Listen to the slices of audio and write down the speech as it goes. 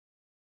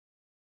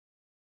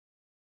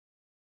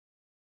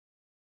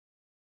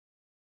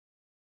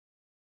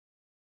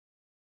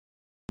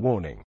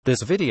Warning: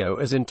 this video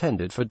is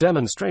intended for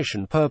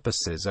demonstration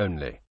purposes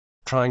only.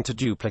 Trying to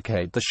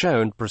duplicate the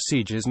shown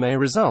procedures may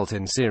result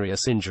in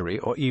serious injury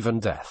or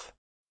even death.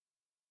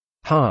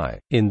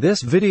 Hi, in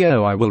this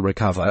video I will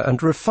recover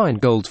and refine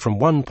gold from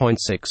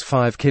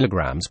 1.65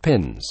 kilograms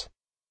pins.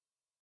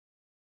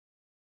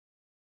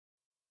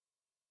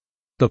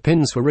 The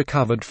pins were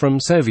recovered from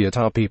Soviet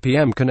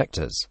RPPM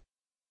connectors.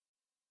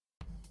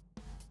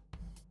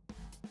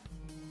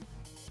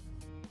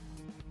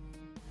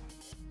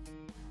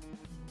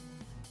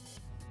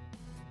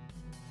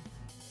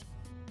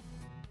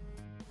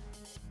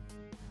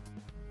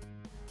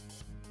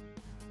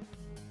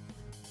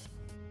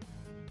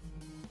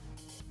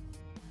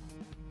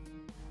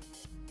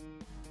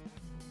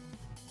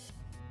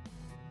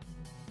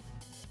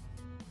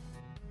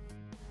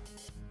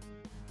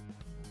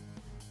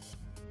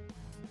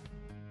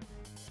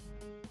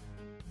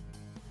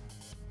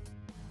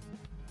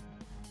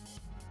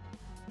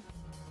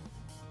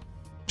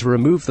 To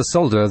remove the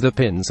solder, the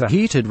pins are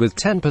heated with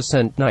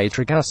 10%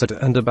 nitric acid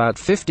and about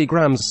 50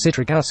 grams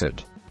citric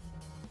acid.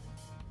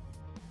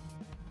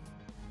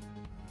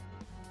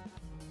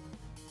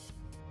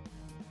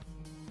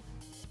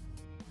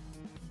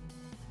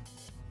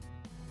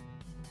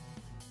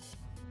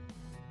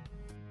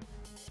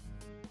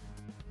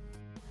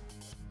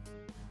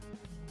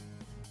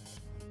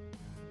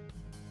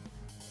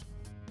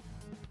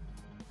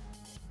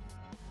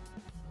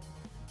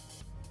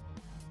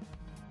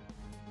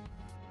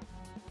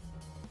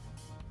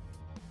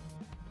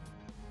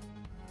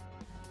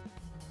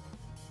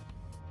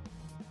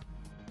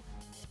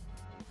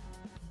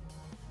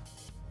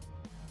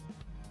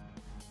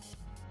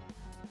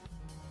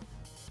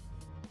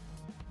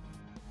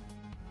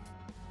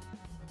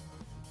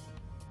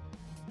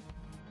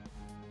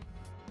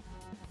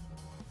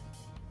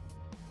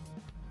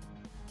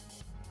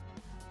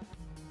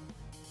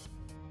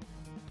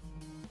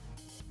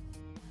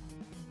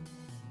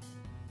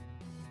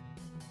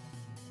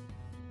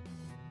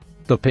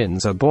 The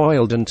pins are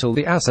boiled until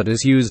the acid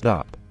is used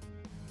up.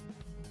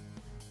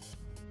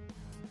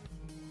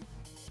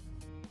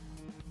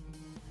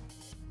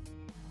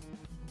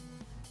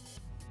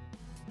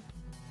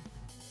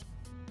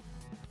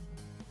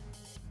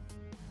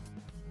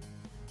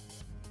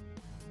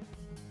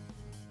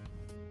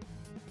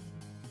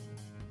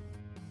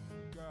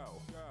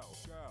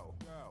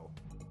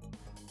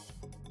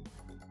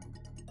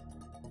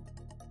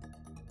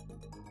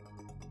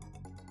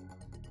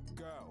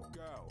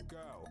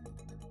 Go.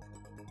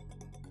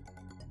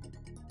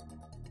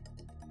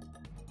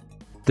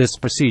 This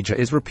procedure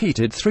is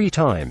repeated 3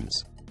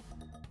 times.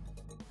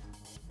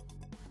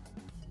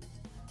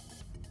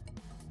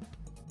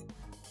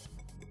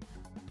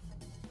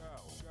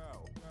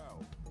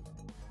 Go.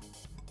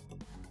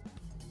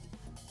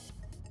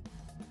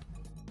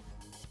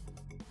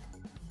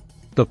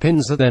 The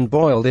pins are then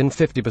boiled in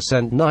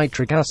 50%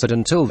 nitric acid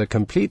until the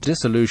complete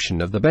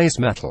dissolution of the base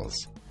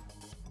metals.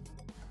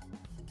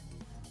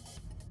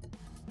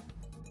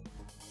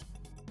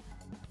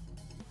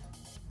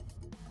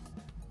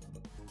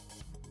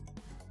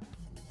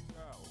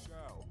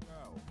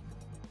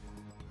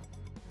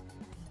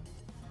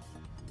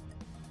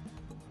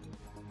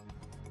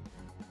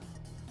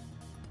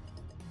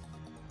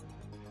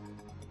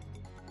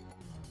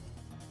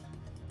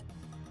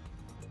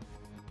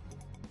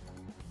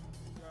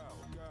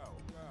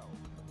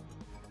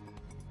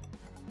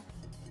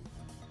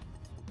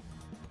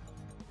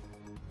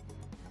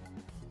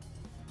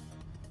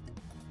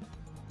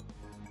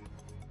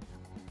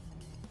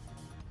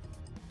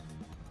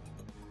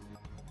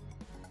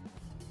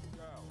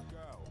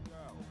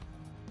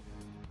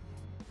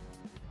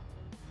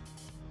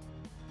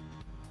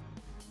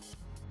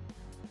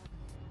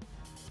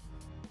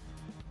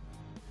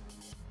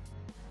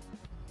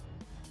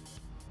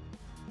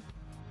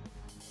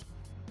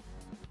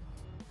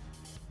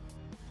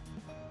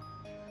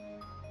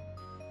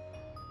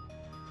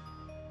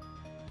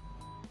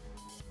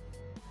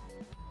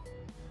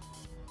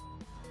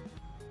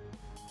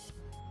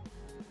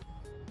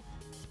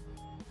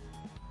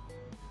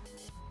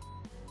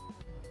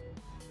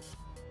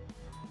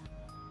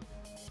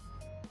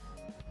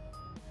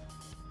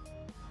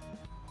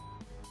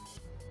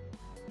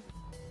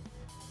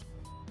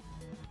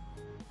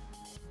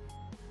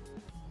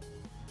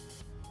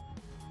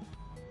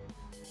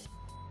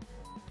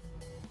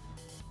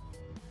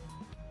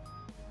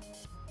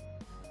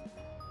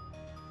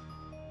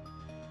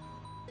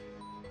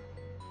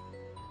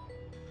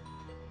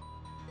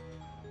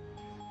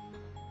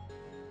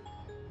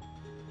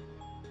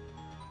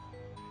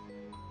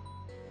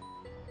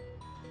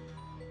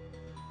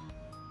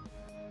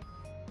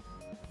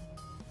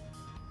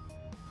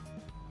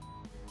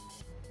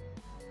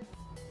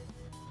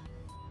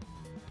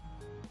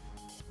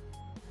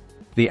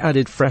 The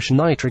added fresh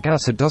nitric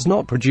acid does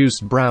not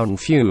produce brown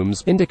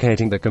fumes,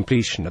 indicating the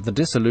completion of the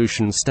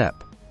dissolution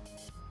step.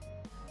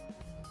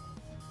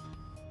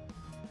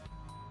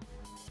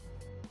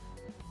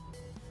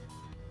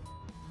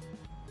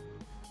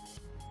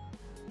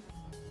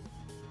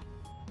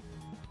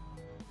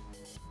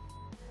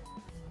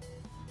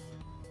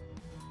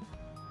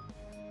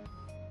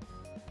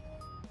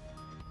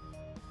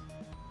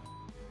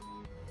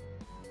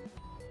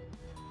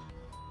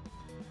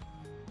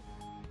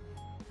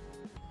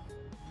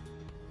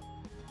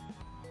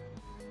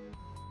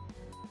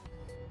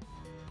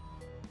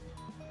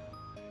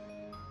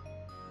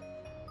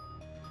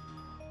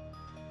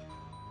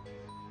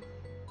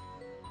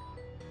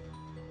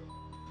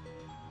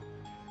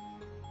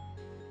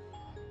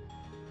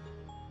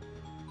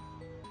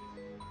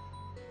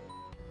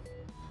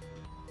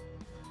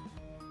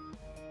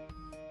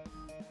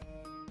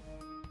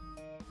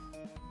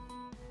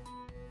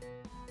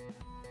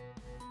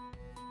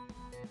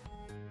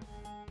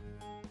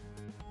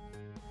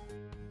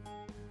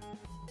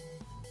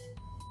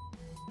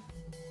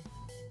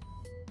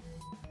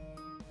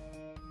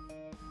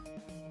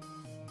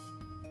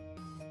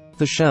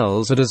 The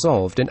shells are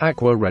dissolved in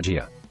aqua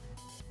regia.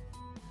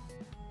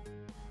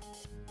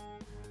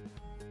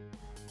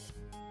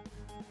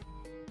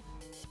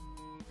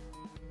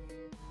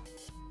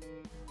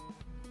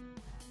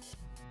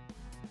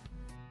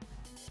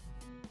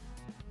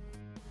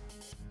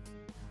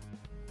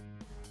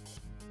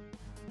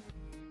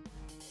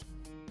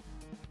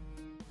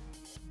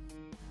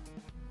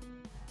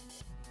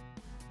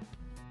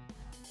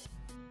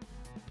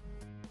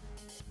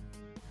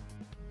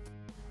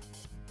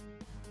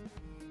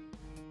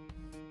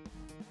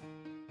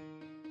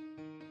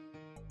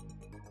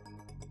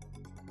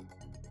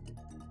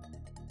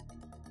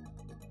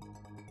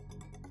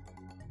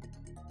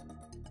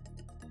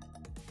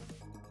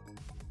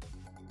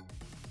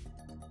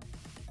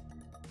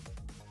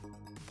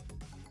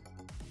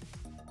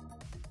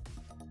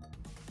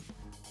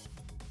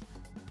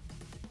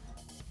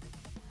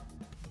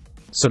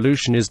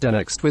 Solution is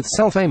demixed with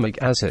sulfamic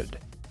acid.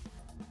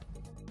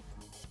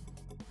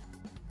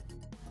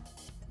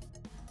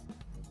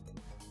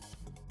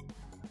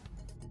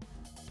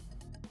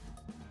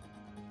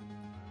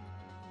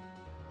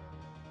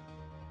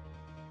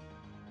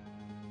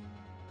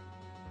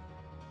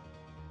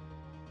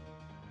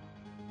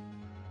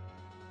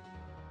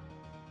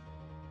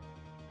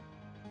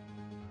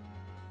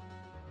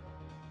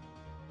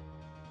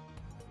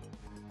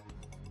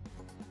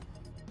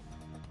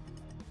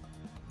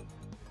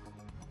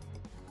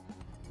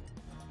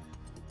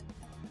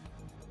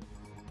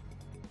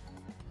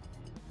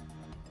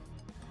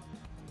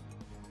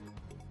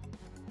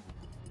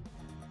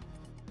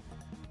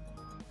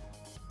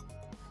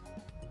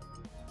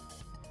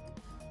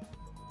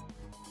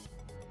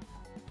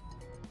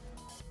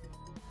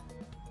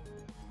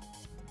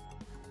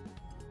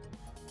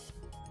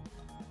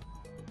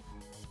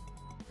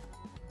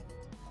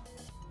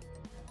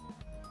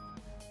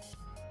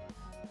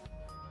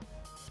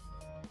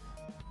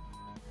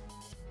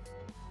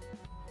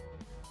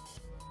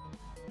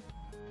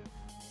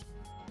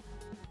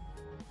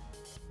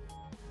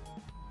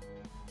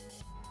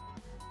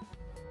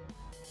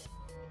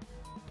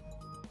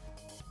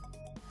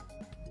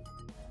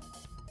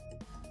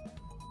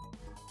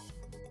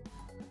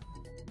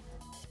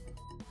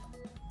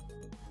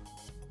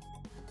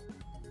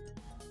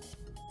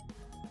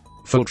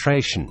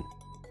 Filtration.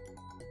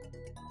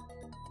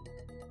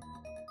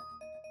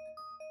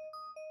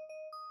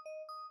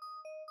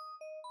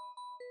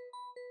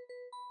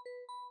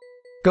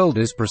 Gold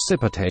is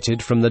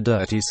precipitated from the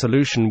dirty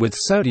solution with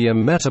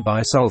sodium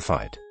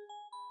metabisulfite.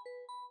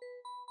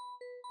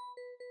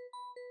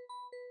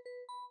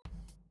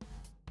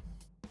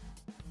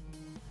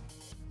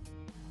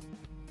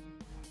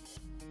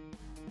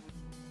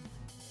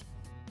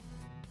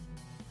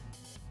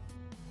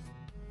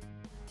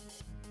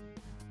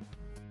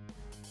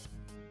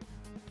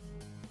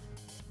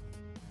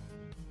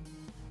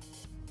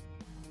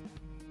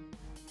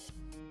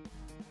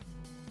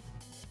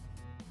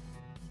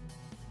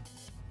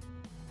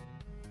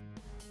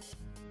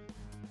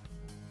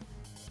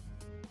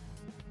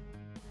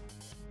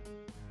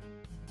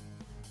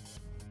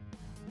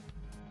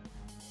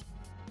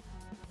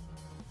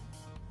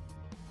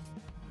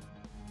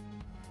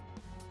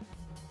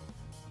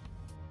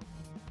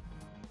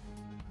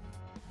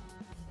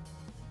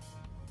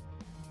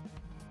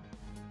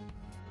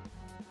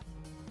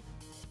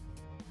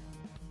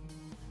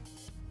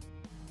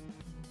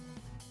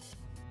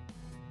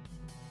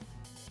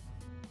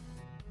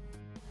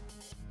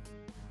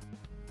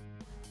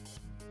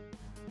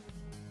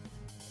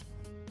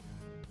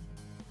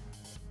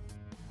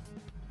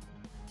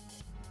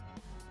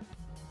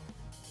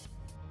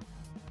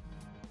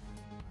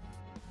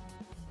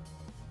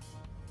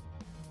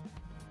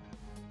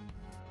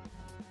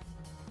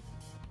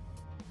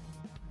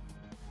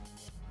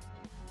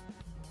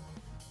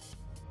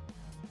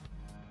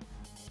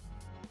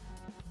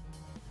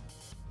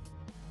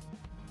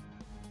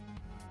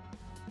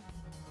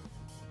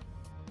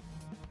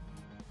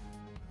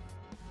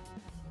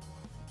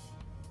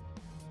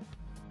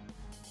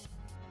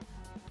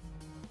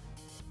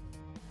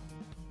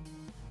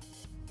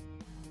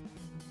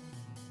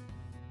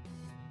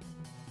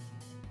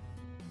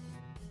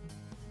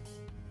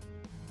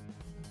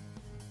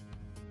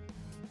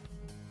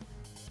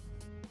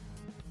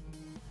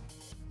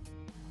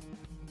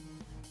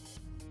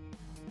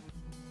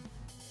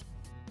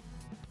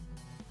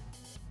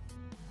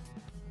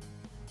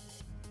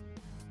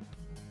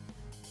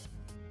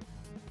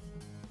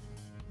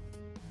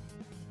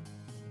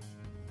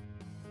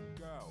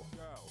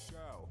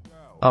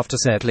 After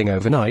settling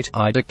overnight,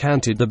 I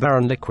decanted the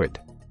barren liquid.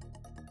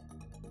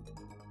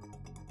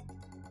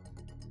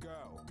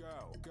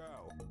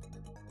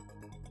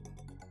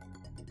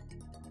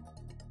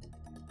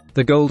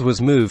 The gold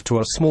was moved to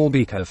a small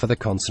beaker for the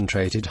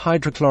concentrated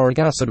hydrochloric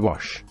acid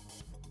wash.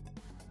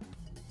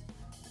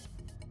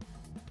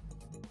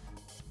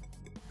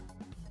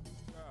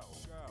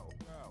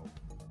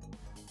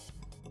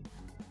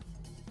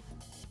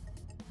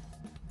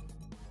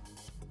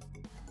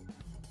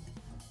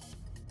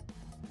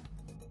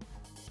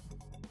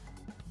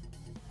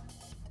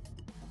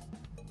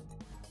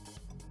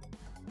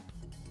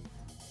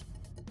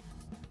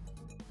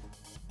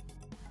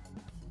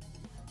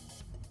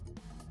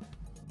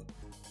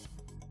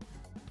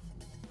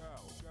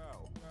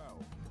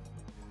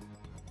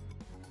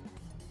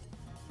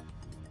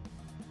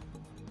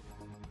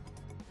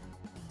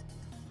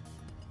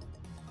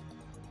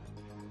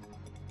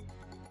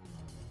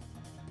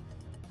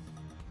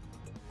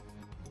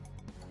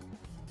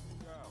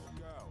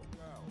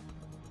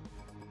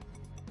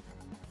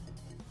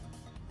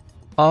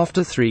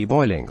 After 3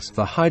 boilings,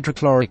 the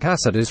hydrochloric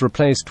acid is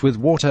replaced with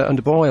water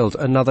and boiled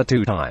another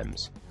 2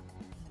 times.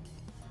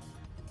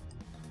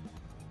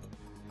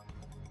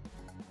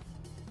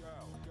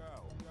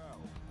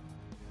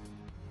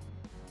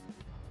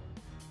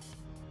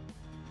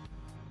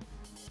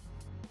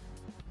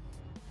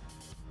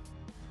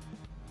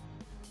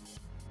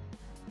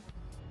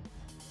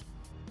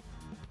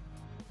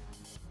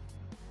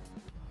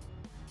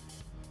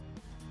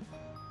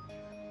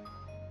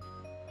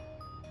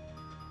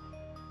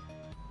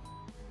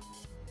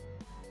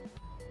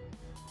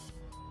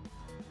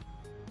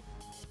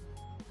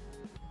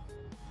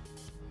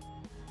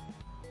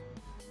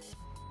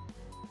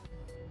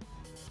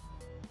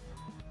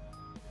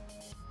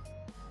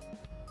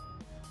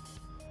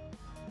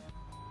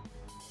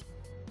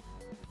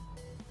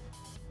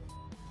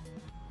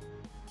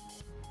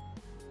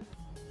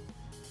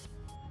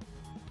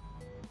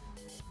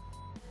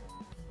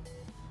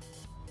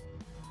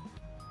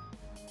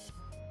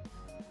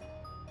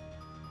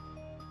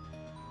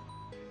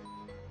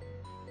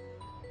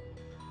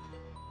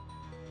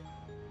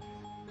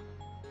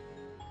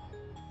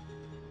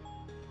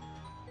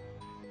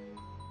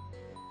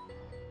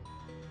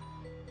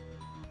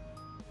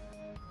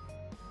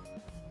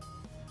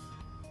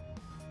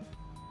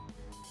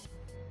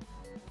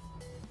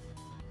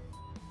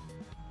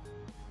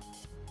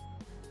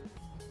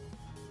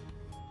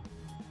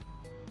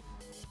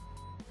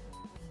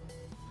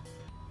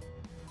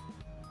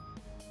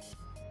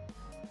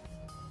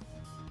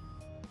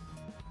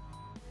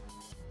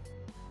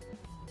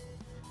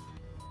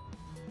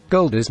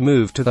 Gold is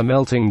moved to the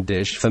melting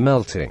dish for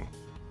melting.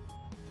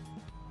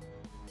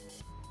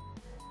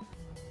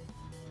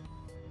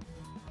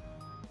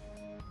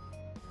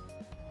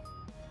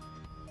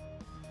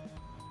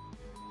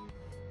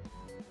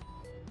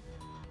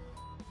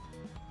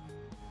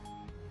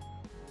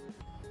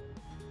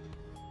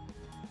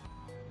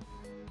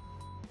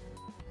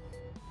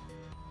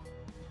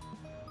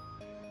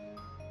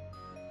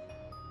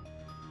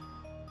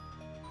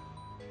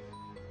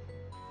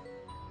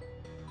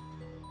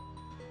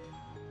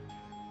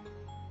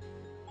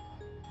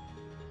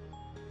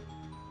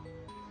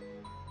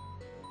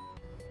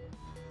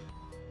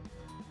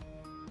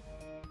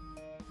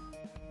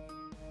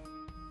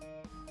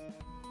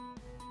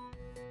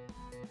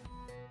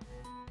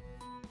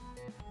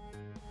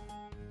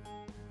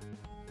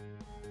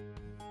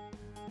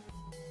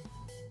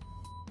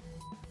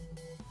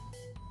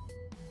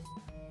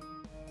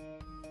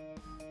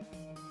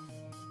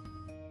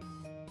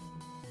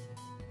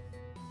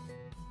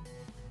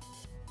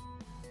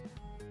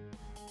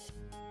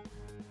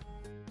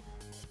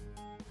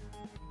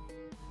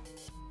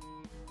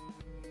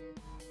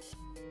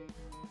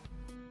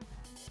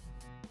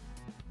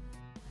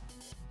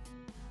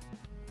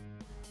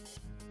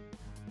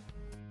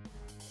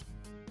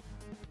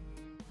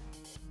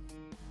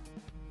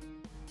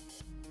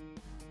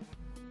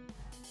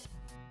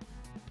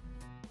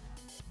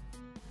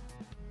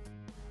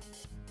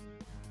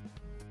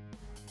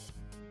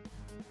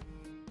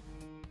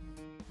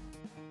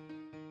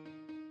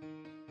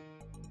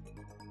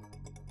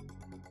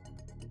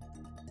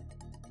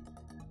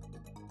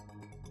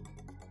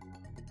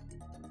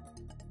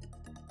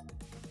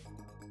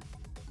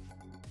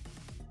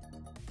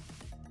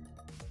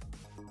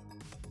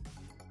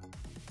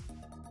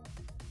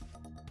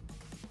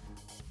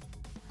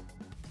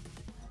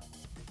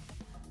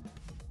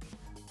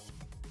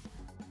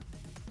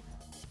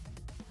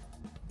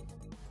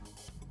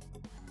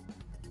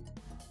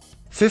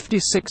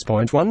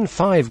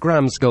 $56.15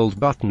 grams gold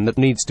button that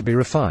needs to be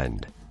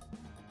refined.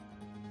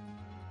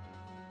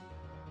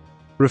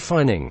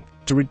 Refining.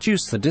 To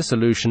reduce the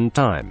dissolution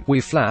time, we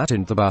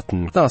flattened the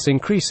button, thus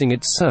increasing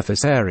its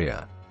surface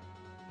area.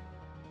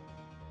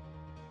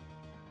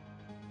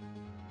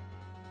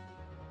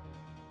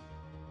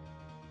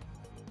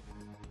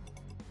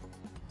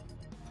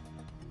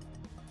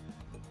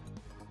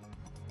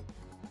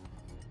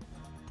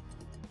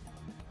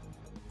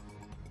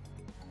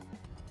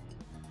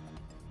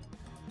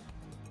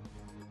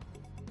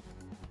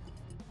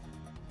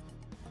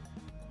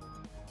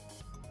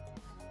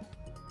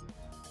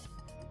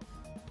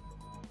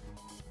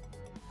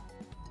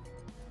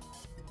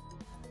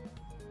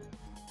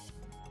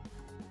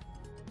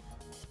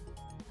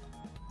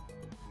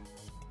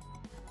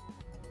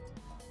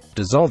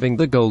 Dissolving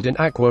the gold in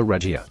aqua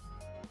regia.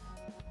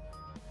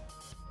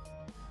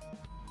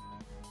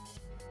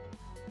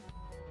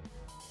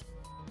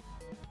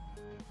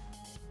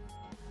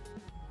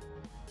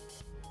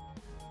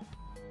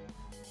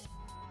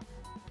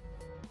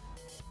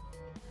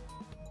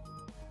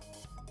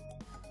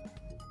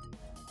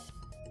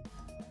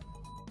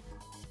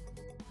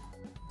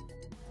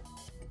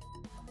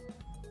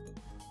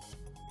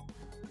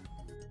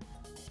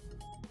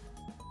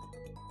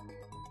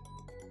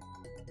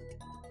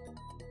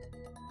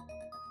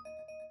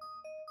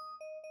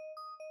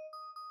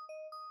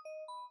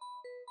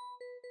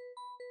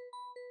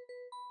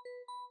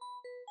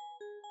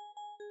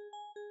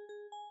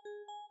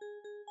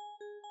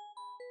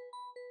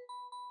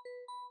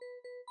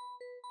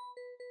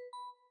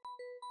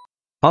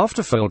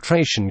 After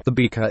filtration, the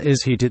beaker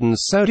is heated and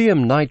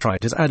sodium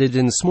nitrite is added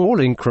in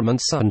small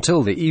increments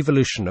until the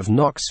evolution of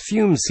NOx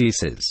fume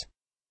ceases.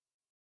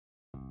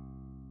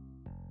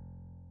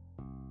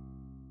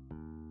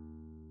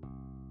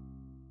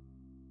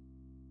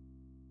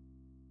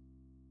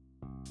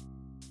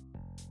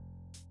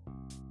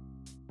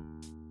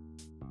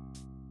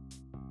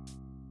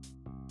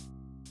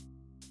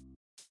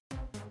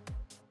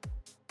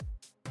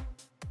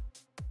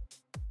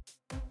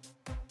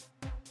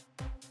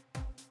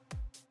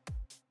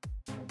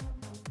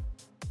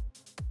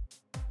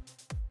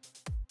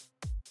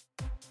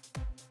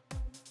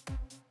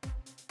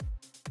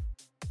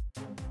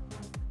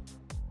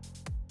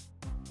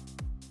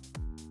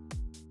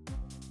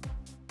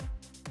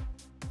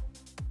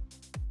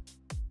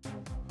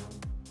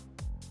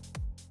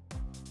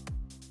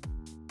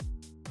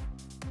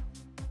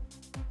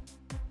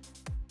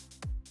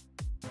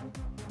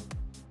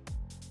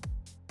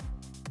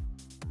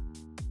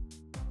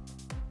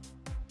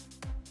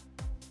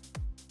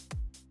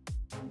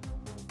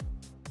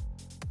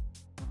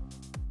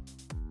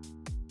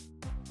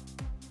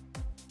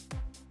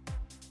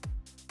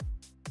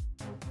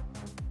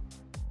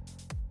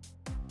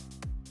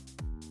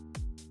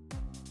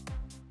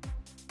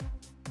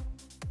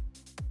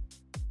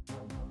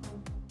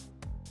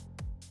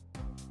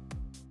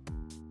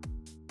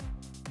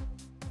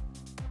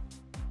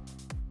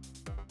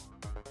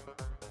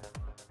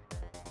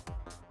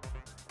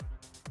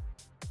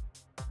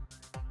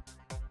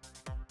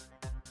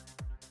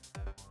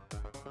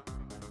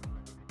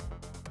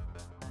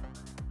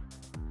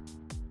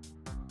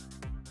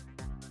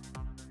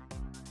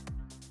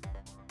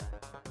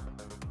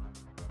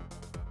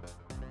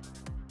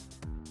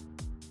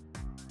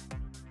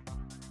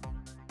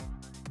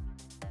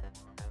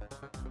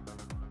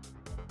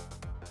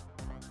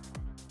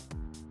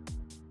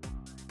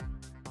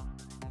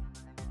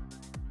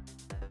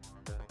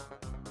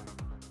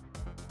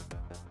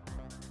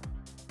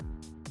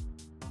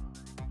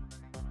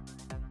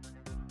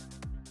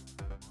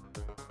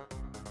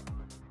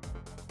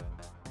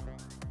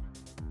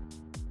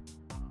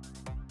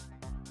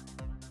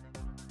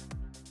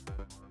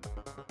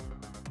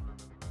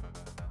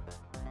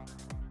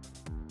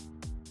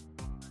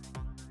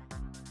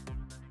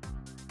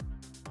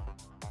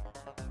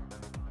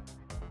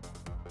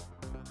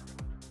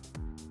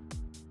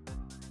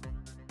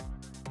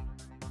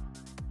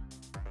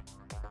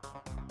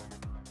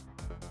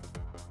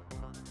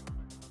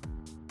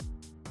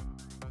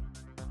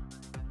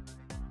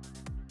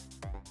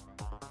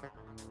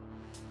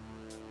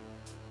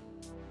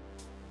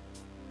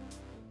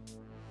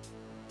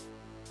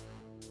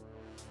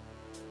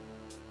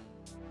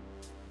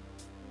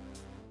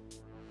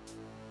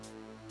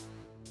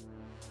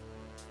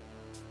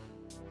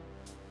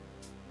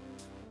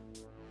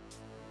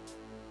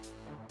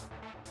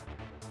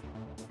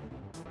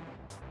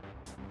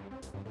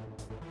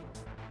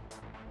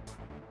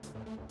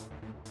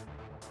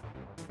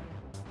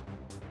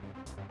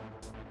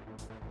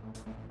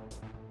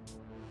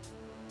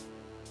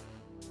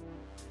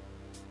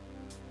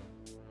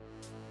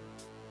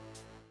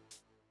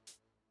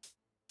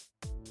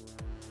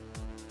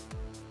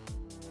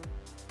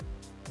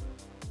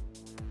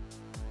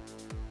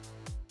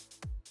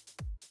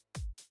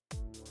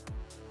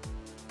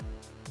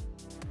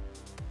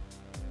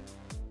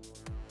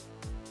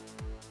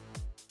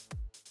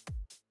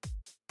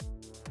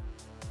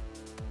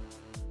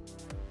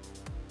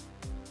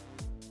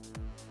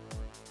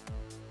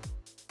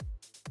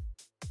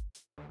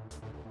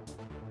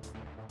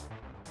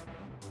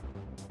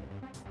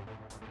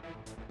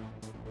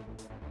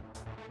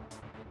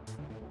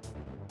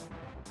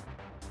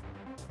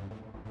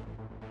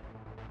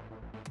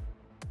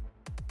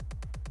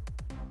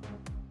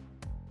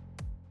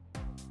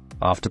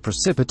 After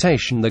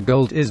precipitation, the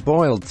gold is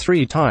boiled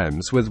 3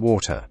 times with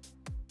water.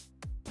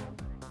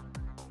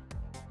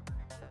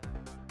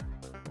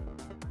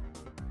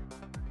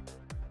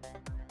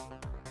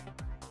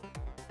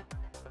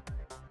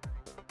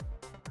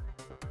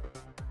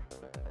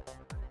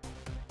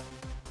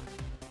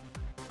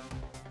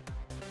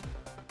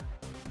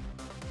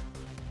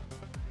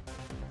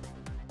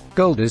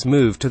 Gold is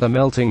moved to the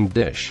melting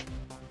dish.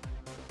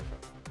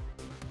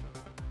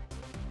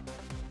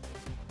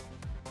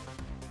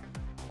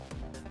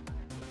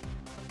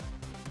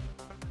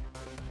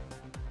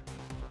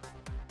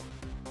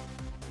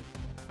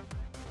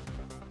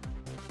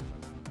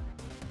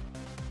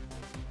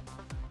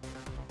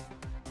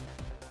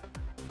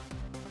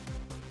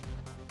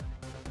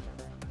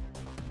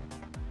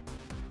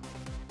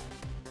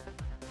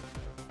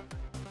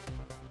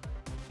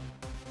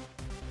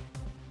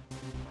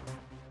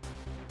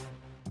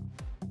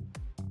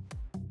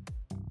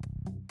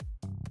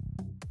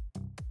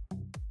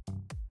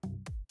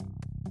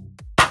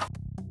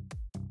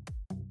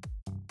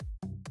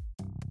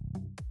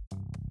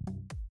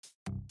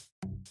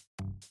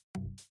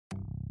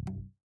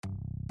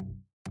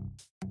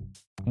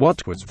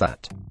 What was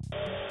that?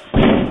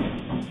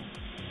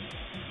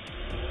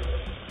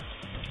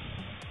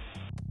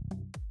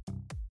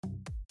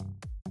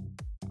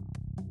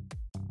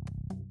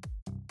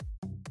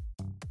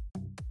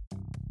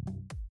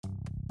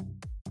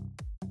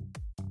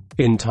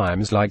 In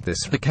times like this,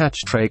 the catch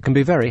tray can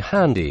be very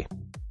handy.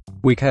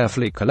 We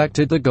carefully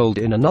collected the gold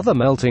in another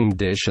melting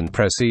dish and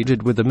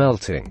proceeded with the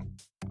melting.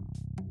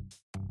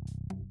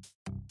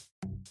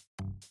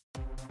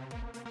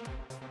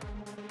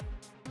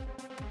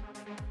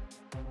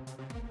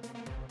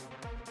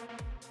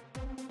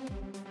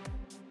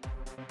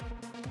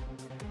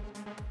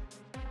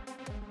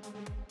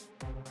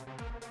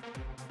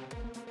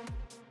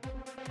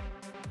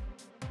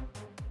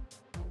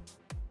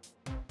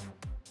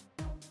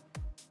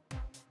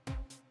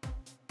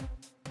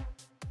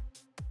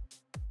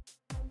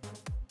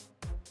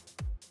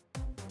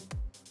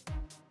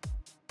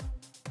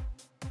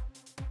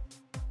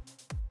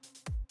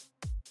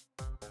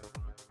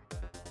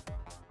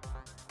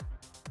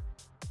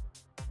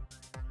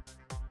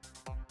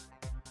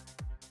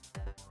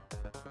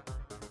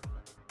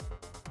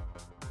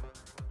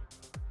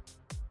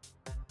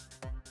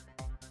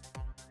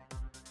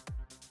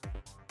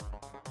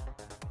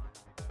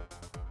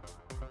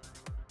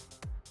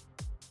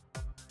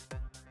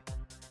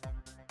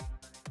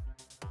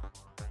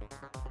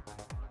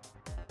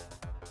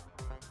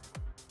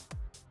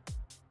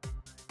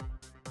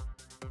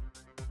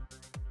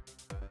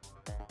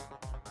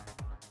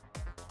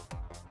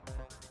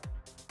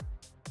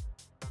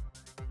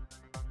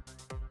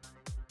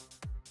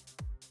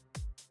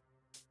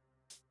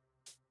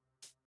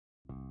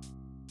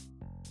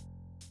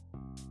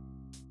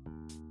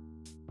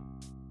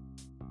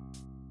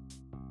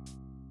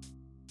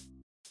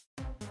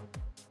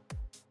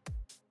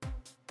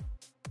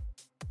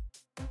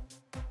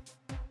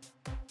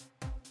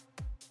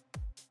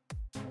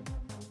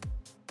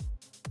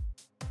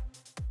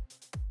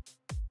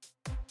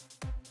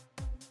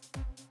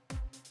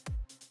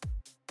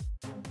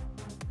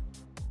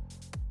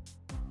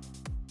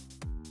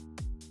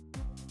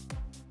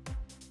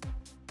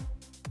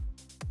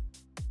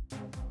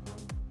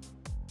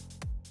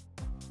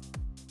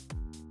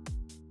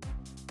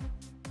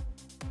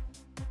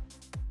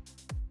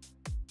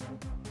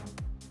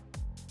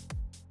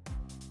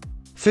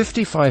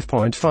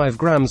 $55.5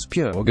 grams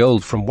pure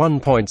gold from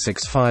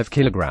 1.65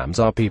 kilograms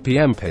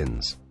RPPM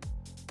pins.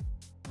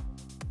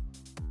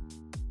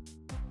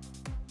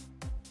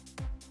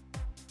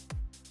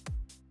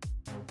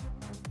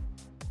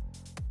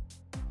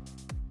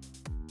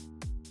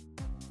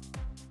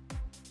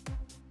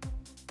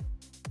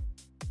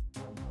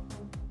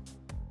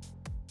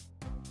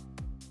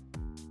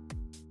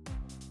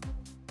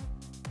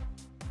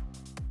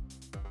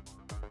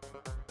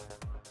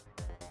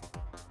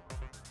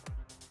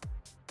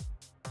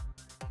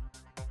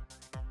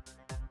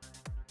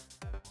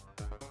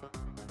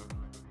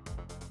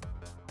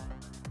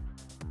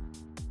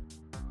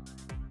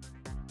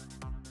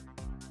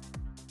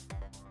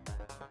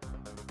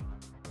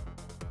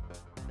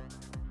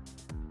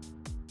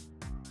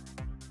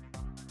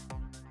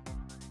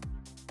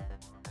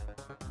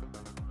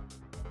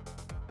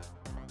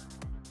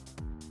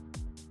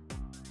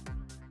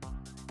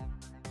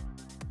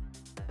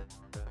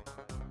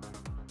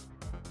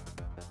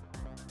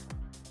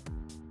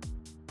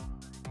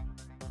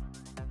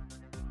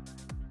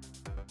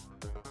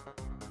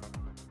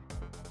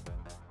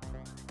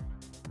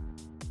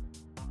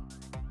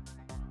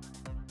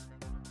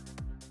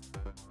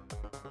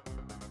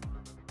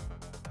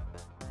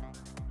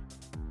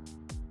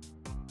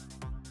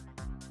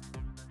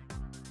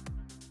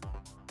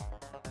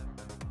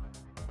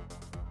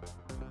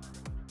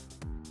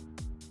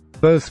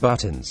 Both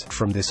buttons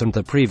from this and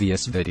the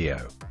previous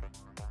video.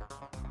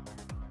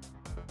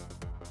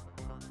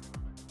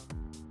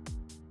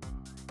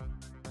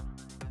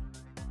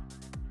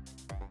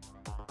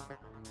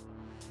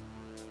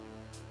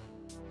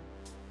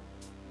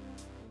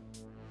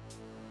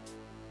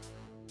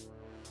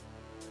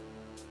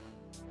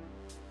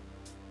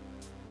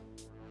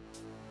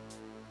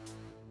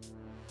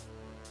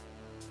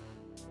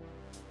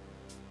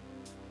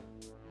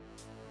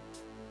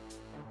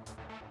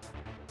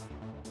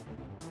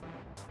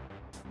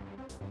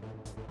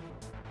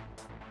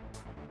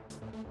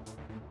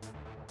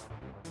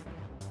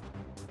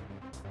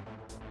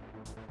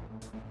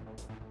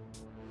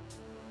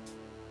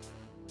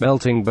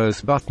 Melting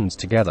both buttons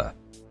together.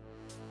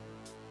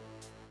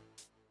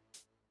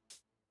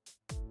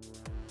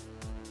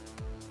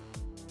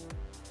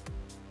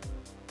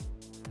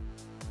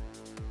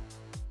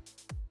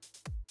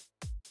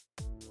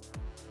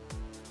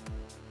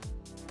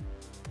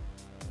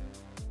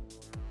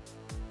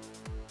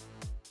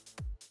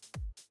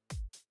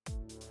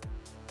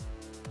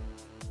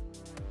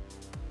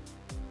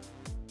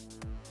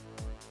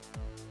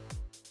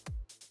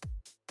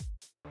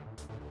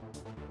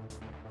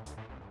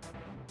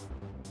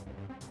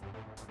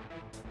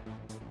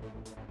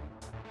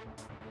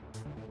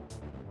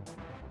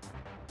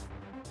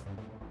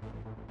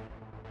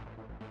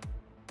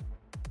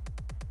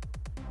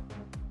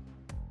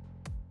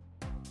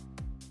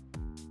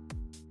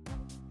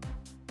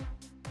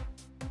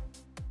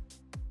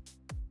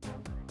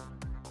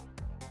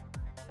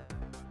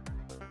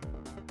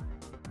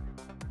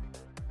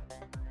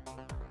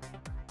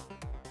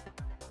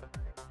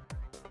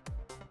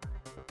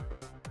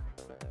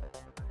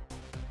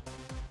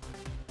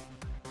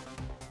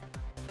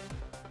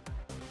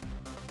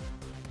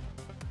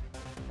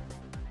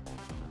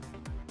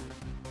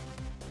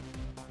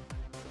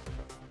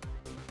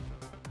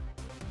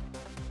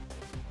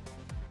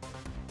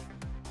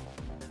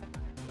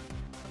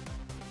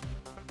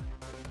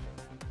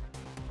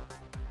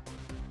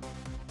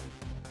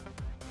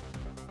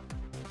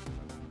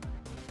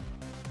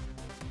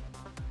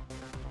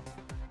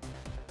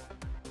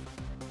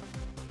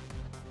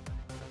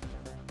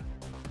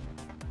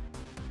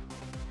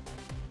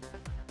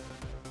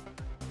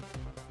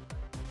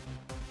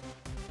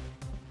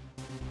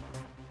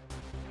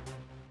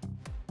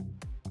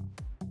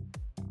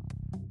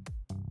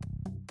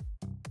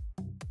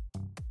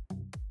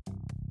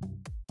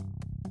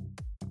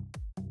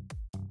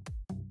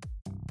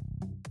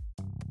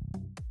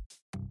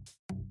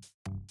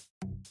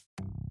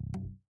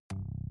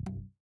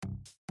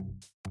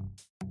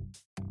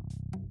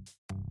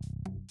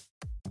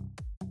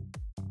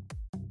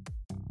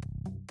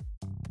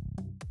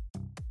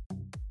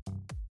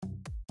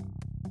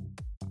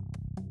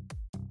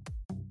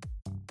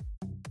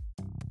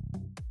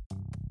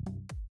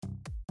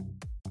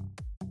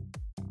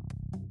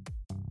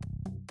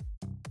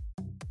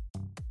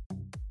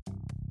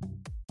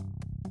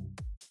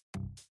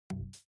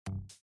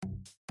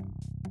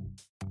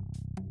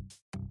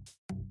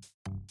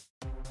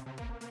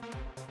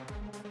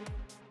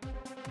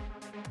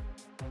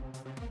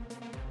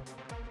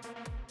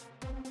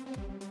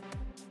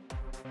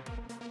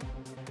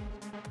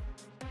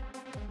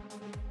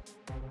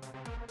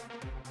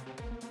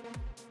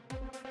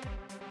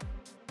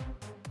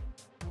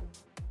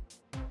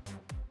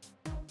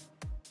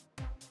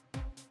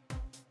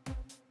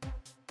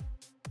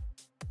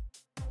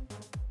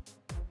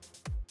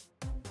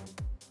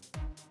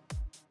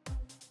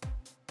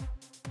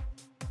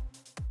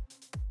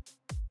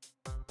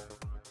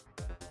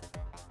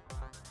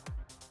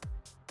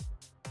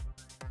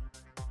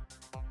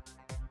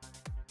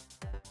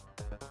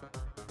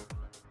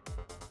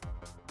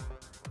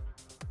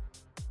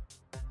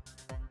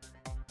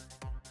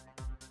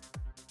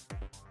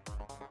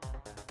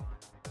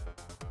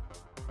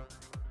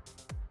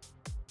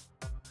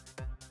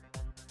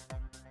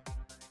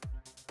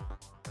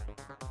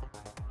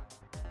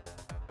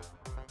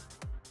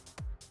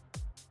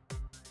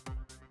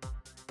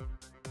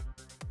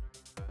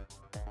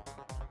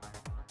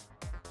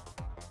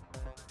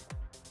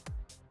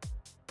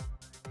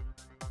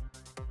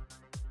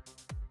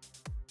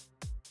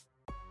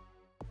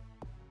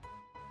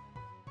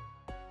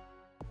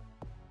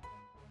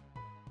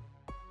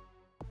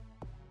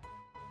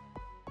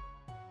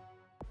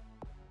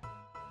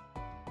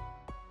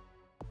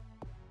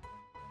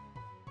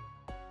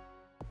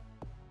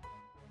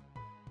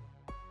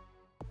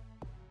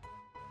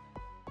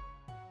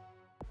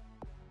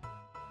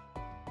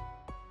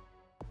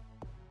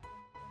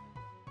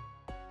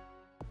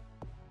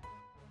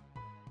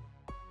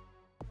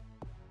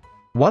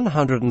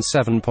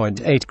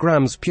 107.8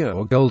 grams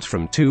pure gold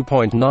from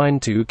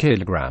 2.92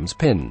 kilograms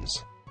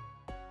pins.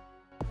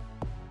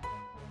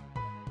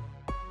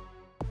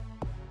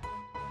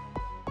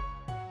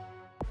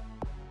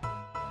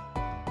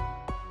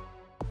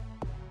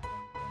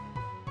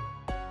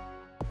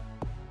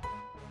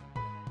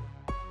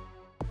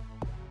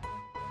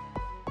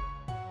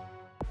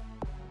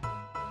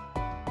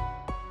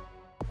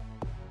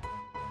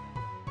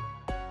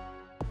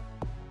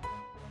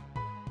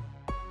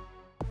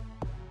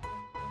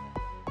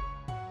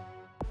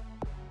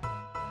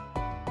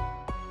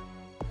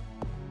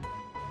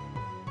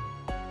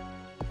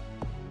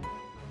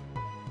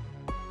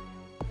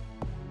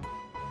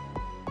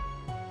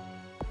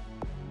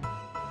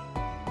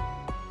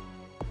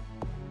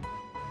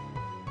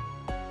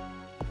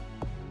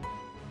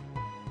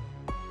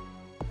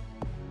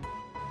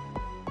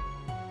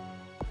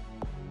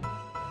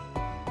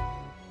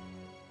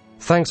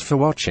 Thanks for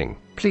watching.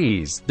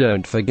 Please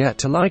don't forget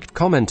to like,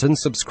 comment and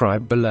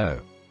subscribe below.